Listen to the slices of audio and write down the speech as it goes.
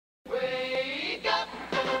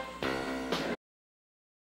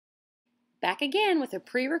Back again with a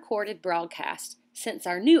pre-recorded broadcast since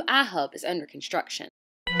our new iHub is under construction.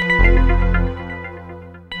 Today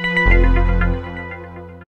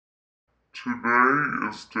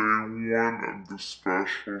is day one of the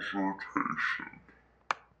specials rotation.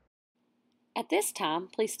 At this time,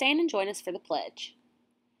 please stand and join us for the pledge.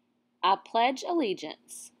 I pledge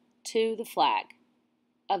allegiance to the flag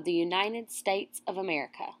of the United States of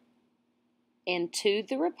America and to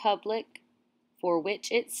the republic for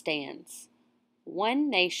which it stands, one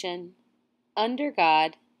nation, under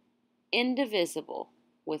God, indivisible,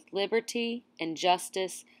 with liberty and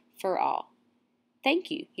justice for all.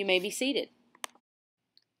 Thank you. You may be seated.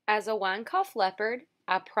 As a Winecoff leopard,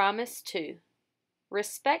 I promise to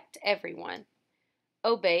respect everyone,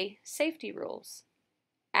 obey safety rules,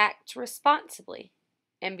 act responsibly,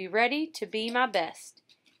 and be ready to be my best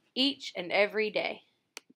each and every day.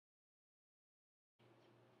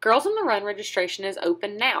 Girls on the Run registration is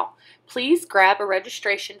open now. Please grab a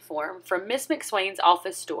registration form from Miss McSwain's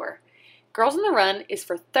office door. Girls on the Run is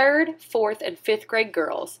for 3rd, 4th, and 5th grade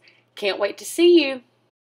girls. Can't wait to see you.